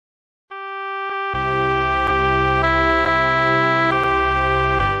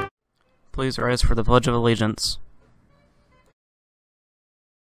please rise for the Pledge of Allegiance.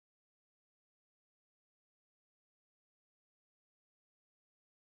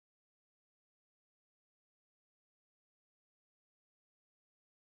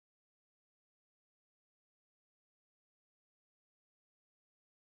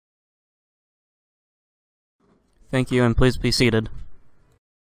 Thank you, and please be seated.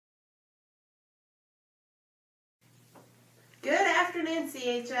 Good afternoon,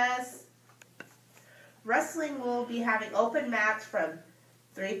 CHS. Wrestling will be having open mats from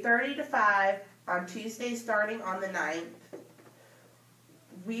 3:30 to 5 on Tuesday starting on the 9th.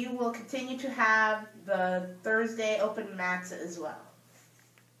 We will continue to have the Thursday open mats as well.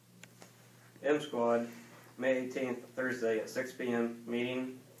 M Squad, May 18th, Thursday at 6 p.m.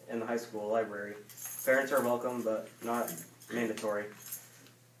 meeting in the high school library. Parents are welcome, but not mandatory.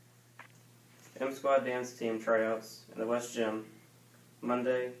 M Squad dance team tryouts in the West Gym,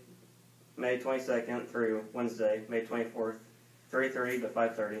 Monday, May 22nd through Wednesday, May 24th, 3:30 to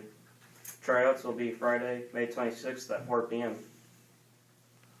 5:30. Tryouts will be Friday, May 26th at 4 p.m.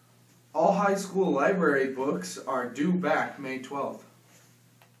 All high school library books are due back May 12th.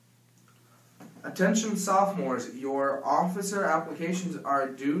 Attention sophomores, your officer applications are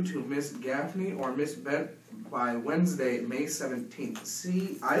due to Miss Gaffney or Miss Bent by Wednesday, May 17th.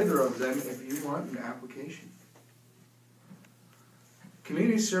 See either of them if you want an application.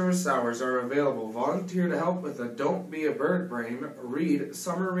 Community service hours are available. Volunteer to help with the Don't Be a Bird Brain Read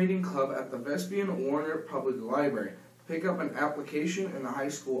Summer Reading Club at the Vespian Warner Public Library. Pick up an application in the high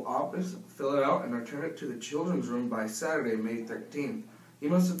school office, fill it out, and return it to the children's room by Saturday, May 13th. You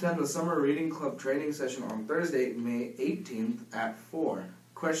must attend the Summer Reading Club training session on Thursday, May 18th at 4.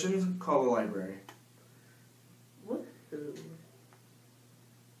 Questions? Call the library. Woohoo.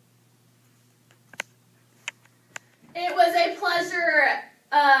 It was a pleasure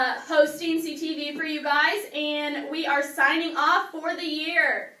hosting CTV for you guys, and we are signing off for the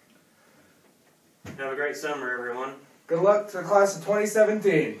year. Have a great summer, everyone. Good luck to the class of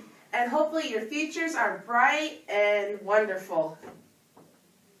 2017. And hopefully your futures are bright and wonderful.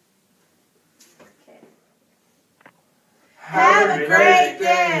 Okay. Have a great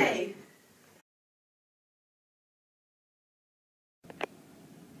day.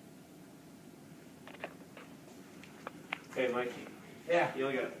 Hey, Mikey. Yeah. You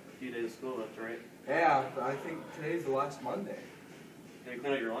only got a few days of school left, right? Yeah, I think today's the last Monday. Have you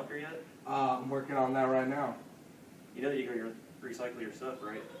cleaned out your locker yet? I'm working on that right now. You know that you can recycle your stuff,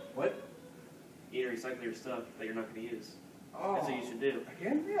 right? What? You need to recycle your stuff that you're not going to use. Oh. That's what you should do.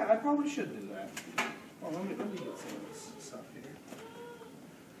 Again? Yeah, I probably should do that. Well, let me get some of this stuff here.